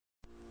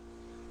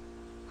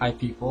Hi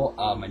people,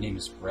 my name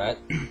is Brett.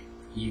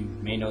 You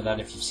may know that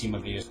if you've seen my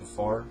videos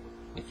before.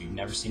 If you've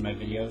never seen my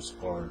videos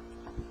or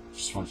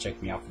just want to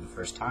check me out for the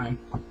first time,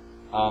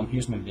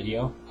 here's my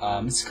video.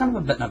 It's kind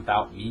of a bit an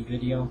about me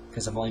video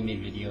because I've only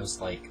made videos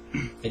like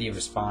video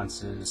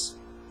responses,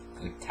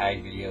 like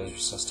tag videos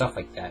or stuff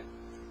like that.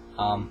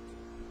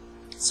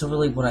 So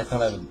really what I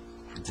thought I would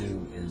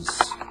do is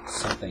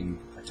something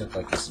I took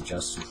like a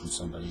suggestion from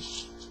somebody.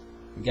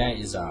 The guy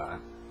is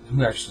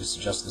who actually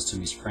suggested this to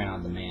me is Fran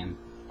On the man.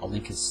 I'll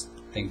link his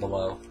thing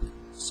below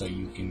so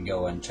you can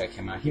go and check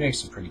him out. He makes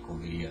some pretty cool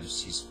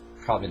videos. He's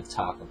probably at the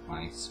top of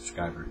my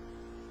subscriber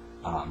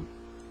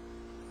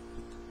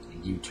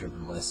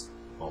YouTuber list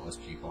of all those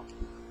people.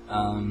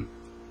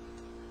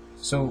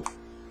 So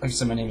like I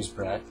said, my name is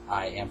Brett.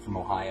 I am from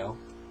Ohio.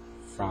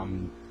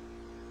 I'm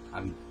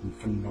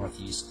from the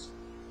Northeast.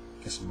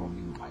 I guess I won't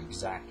give my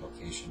exact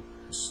location.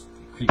 There's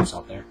creeps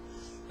out there.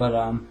 But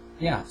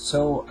yeah,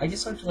 so I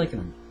guess I'd do like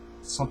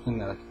something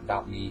that,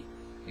 about me,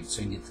 like,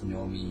 so you get to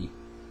know me.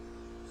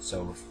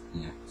 So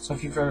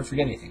if you ever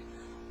forget anything,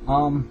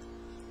 I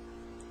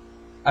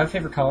have a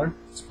favorite color.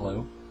 It's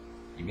blue.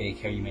 You may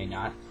care, you may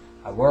not.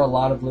 I wear a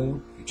lot of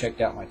blue. If you checked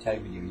out my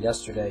tag video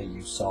yesterday,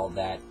 you saw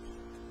that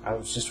I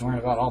was just wearing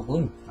about all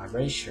blue. My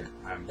Rays shirt.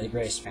 I'm a big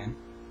Rays fan.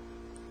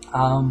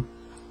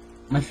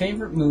 My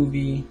favorite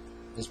movie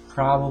is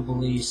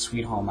probably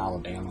Sweet Home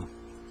Alabama.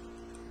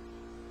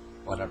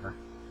 Whatever.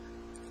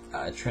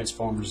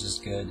 Transformers is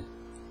good.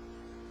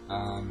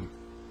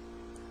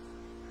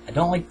 I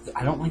don't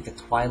like the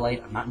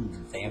Twilight. I'm not into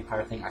the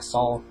vampire thing. I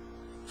saw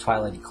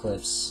Twilight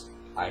Eclipse.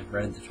 I've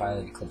read the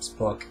Twilight Eclipse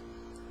book.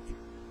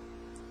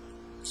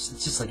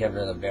 It's just like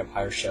every other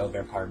vampire show,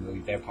 vampire movie,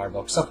 vampire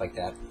book, stuff like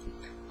that.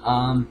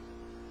 My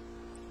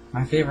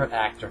favorite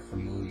actor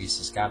from movies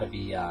has got to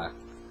be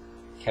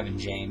Kevin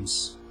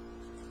James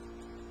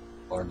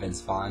or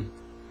Vince Vaughn.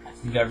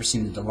 If you've ever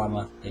seen The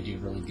Dilemma, they do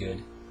really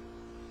good.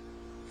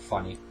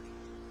 Funny.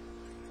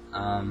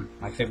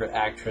 My favorite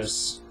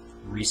actress,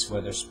 Reese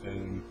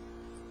Witherspoon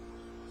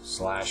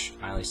 /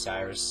 Miley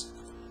Cyrus.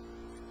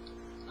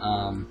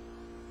 They're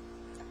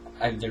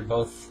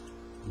both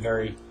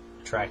very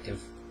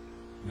attractive.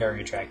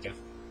 Very attractive.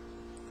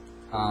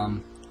 My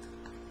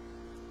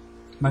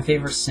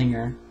favorite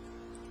singer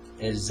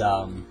is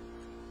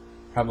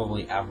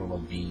probably Avril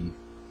Lavigne,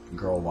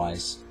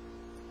 girl-wise.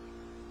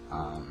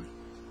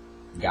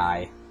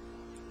 Guy.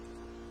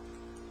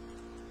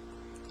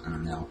 I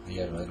don't know. I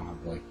really don't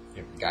have really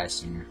favorite guy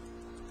singer.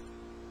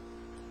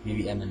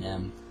 Maybe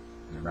Eminem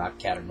in the rap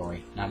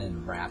category, not in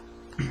the rap.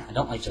 I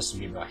don't like Justin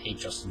Bieber. I hate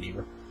Justin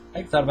Bieber.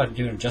 I thought about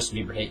doing a Justin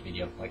Bieber hate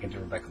video, like I did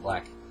Rebecca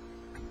Black.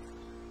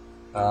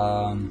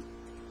 My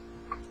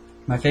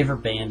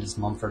favorite band is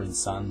Mumford &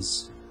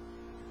 Sons.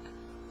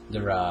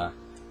 They're a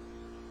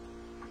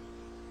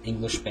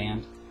English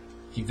band.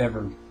 If you've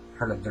ever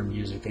heard of their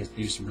music, they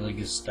do some really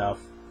good stuff.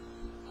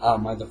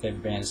 My other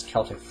favorite band is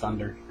Celtic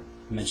Thunder.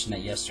 I mentioned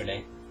that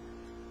yesterday.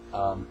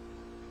 I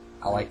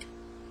like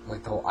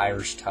the whole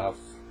Irish stuff.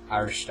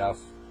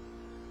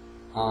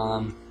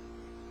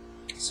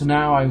 So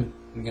now I'm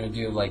gonna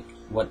do like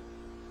what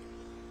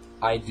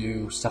I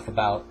do, stuff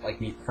about like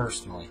me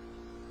personally.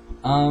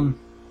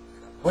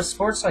 What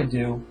sports I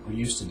do or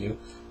used to do?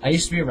 I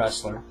used to be a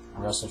wrestler. I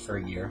wrestled for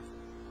a year.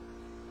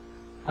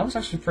 I was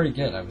actually pretty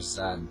good. I was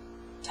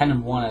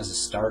 10-1 as a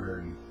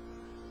starter,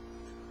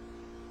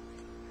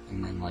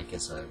 and then like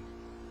as a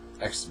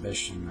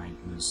exhibition, I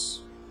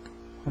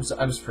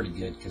was pretty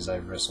good because I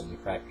wrestled the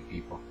crappy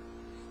people.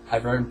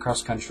 I've run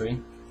cross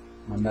country.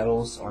 My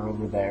medals are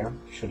over there.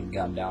 Should have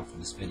gone down for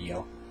this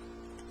video.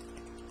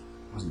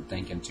 Wasn't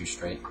thinking too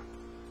straight.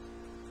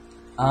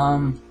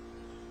 My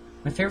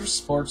favorite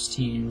sports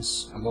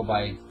teams, I'll go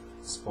by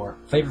sport.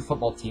 Favorite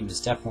football team is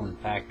definitely the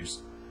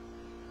Packers.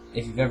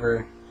 If you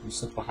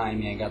look behind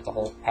me, I got the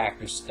whole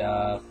Packers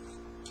stuff.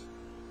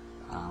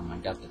 I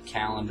got the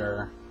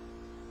calendar,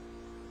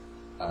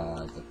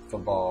 the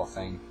football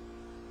thing.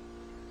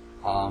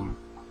 And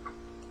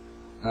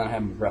I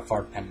have my Brett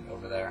Favre pendant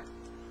over there.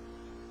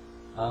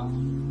 I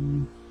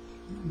don't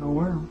know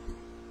where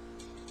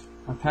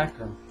my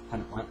Packer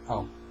pendant went.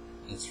 Oh,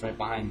 it's right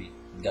behind me.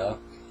 Duh.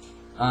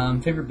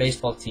 Favorite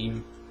baseball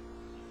team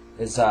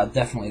is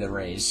definitely the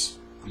Rays.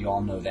 You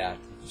all know that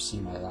if you've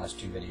seen my last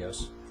two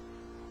videos.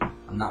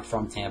 I'm not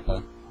from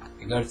Tampa.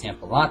 I go to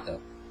Tampa a lot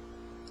though.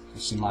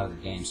 I've seen a lot of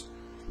their games.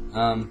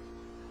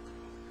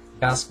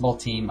 Basketball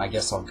team, I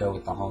guess I'll go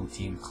with the home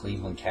team,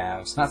 Cleveland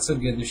Cavs. Not so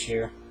good this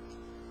year.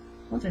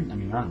 Well, I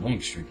mean, they're on a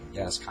winning streak, I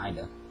guess,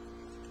 kinda.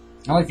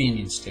 I like the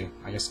Indians too.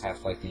 I guess I have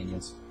to like the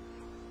Indians.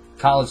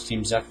 College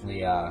team's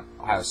definitely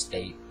Ohio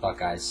State,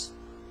 Buckeyes.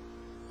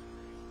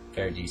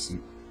 Very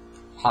decent.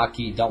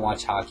 Hockey, don't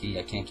watch hockey.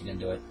 I can't get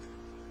into it.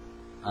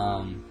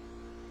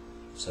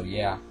 So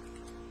yeah.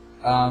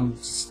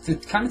 The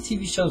kind of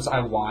TV shows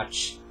I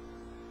watch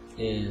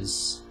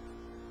is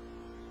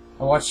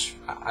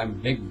I'm a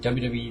big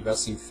WWE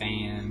wrestling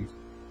fan.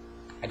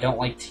 I don't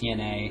like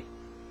TNA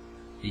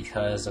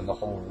because of the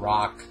whole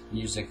rock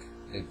music,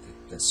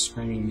 the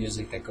screaming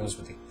music that goes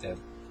with the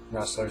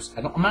wrestlers.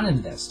 I'm not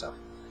into that stuff.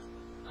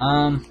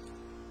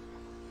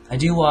 I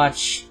do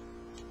watch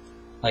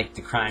like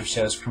the crime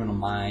shows, Criminal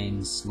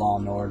Minds, Law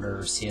and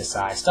Order,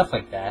 CSI, stuff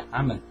like that.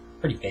 I'm a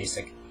pretty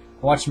basic.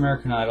 I watch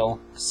American Idol,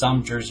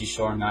 some Jersey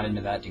Shore. I'm not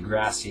into that.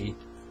 Degrassi.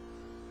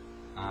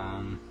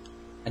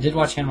 I did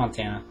watch Hannah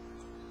Montana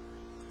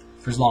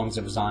for as long as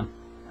it was on.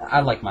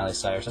 I like Miley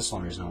Cyrus. That's the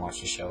only reason I watch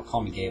the show.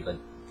 Call me gay, but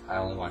I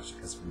only watch it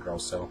because I'm a girl,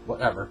 so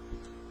whatever.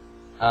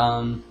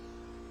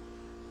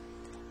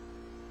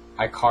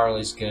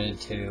 iCarly's good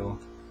too.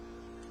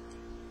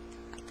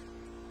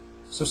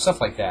 So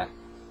stuff like that.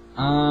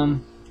 I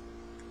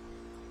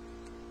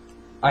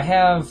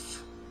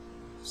have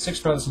 6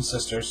 brothers and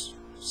sisters.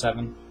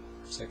 7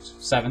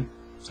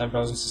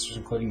 brothers and sisters,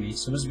 including me.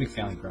 So it was a big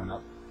family growing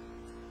up.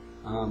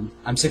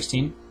 I'm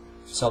 16.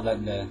 Saw that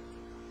in the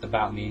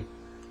About Me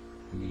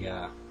in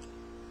the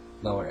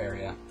lower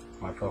area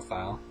of my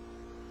profile.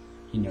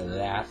 You know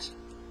that.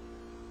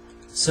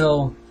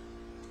 So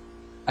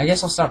I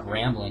guess I'll stop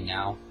rambling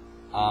now.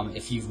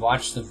 If you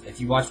watch my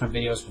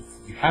videos,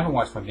 if you haven't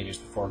watched my videos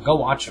before, go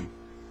watch them.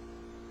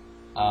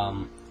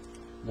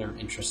 They're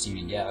interesting,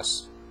 I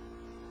guess.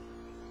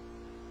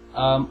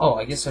 Oh,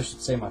 I guess I should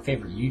say my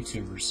favorite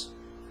YouTubers.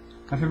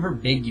 My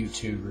favorite big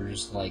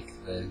YouTubers, like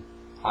the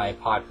high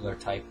popular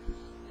type,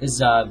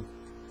 is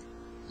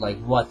like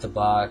What the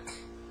Buck,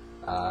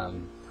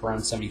 Fran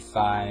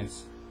 75,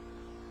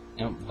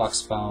 and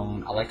Buck's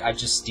Phone. I like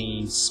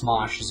iJustine.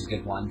 Smosh is a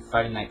good one.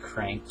 Friday Night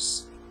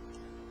Cranks.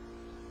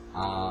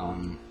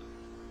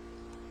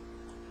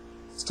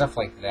 Stuff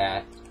like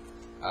that.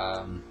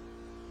 I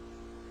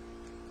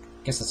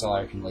guess that's all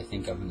I can really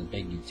think of in the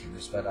big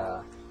YouTubers,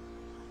 but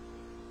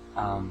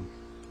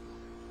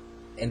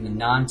in the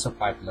non so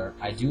popular,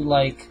 I do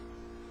like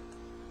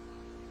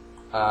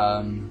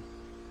who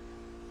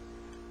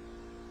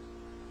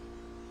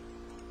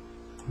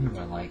do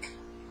I like?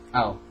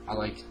 Oh, I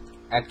like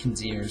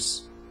Atkins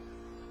Ears,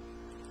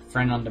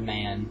 Fran On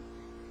Demand,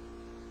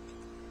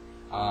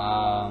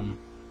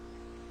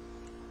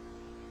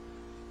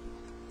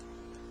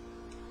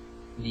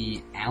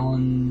 the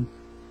Alan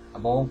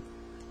Abol.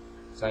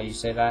 Is that how you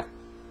say that?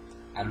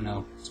 I don't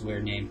know. It's a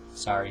weird name.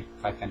 Sorry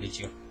if I offended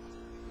you.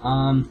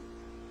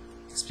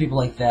 It's people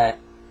like that.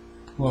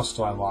 Who else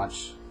do I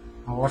watch?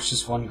 I watch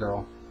this one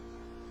girl.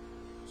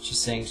 She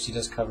sings. She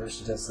does covers.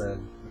 She does the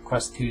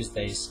Request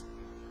Tuesdays.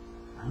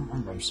 I don't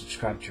remember. I'm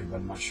subscribed to her, but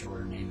I'm not sure what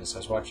her name is. I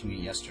was watching it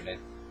yesterday.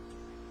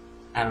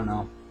 I don't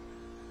know.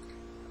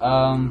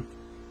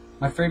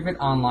 My favorite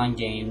online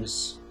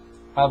games,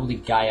 probably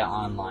Gaia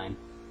Online.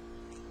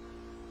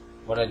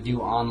 What I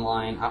do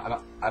online,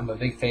 I'm a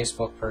big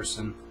Facebook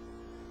person.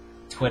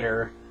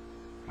 Twitter,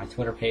 my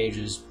Twitter page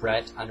is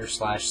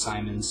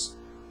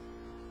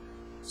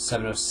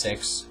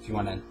Brett_Simons706. If you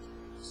want to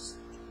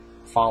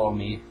follow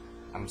me,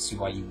 I don't see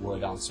why you would.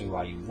 I don't see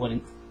why you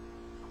wouldn't.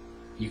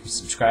 You can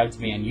subscribe to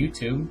me on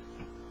YouTube.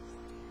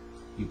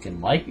 You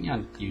can like me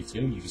on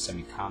YouTube. You can send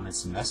me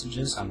comments and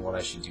messages on what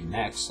I should do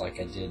next,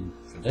 like I did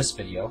for this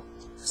video.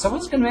 So I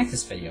was going to make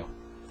this video.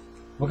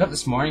 Woke up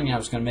this morning and I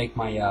was going to make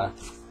my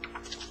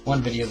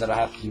one video that I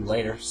have to do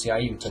later. See, I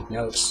even took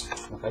notes.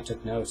 Look, I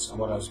took notes on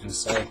what I was going to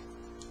say.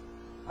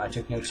 I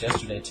took notes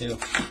yesterday too.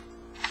 I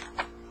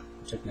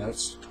took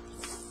notes.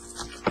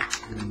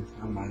 And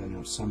I might have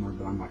notes somewhere,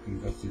 but I'm not going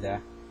to go through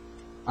that.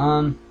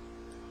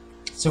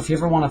 So if you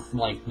ever want to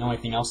like know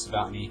anything else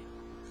about me,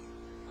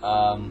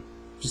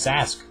 just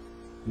ask.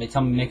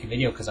 Tell me to make a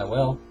video, because I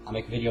will. I'll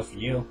make a video for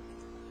you. If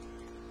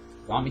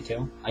you want me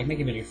to, I can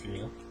make a video for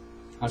you.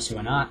 I don't see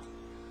why not.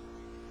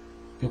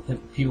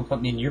 People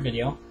put me in your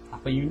video, I'll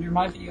put you in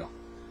my video.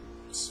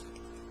 It's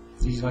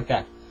easy like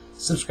that.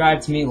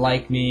 Subscribe to me,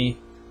 like me.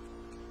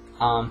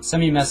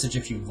 Send me a message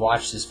if you've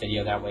watched this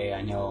video. That way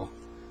I know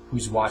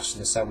who's watched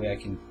this. That way I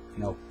can,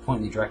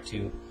 point me direct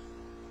to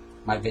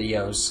my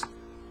videos.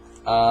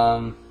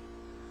 I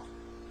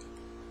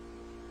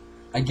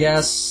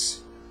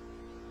guess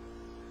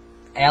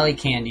Allie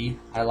Candy,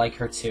 I like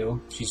her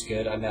too. She's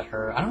good. I met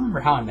her. I don't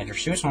remember how I met her.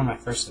 She was one of my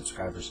first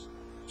subscribers.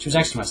 She was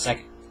actually my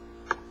second.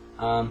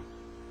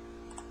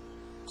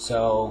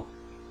 So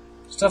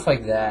stuff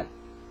like that.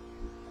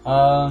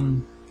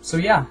 So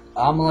yeah,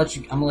 I'm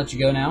gonna let you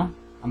go now.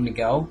 I'm gonna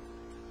go.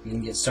 I'm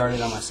gonna get started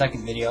on my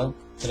second video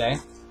today.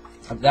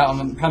 I'm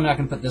probably not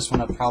gonna put this one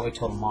up probably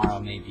till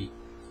tomorrow, maybe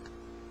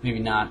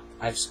not.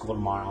 I have school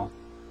tomorrow.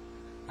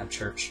 I have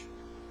church.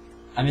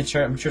 I'm a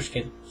church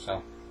kid,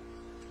 so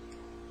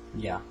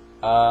yeah.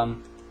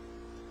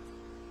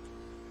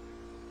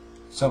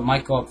 So it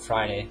might go up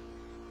Friday.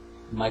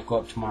 It might go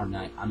up tomorrow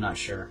night. I'm not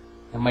sure.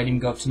 It might even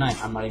go up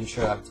tonight. I'm not even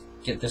sure. I have to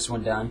get this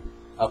one done,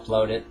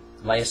 upload it.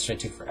 Yesterday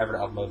took forever to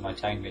upload my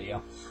tagging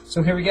video.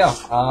 So here we go.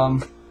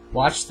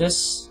 Watch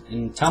this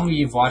and tell me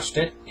you've watched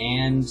it,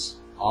 and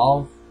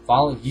I'll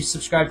follow. If you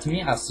subscribe to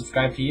me, I'll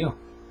subscribe to you.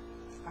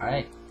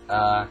 Alright.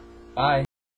 Bye.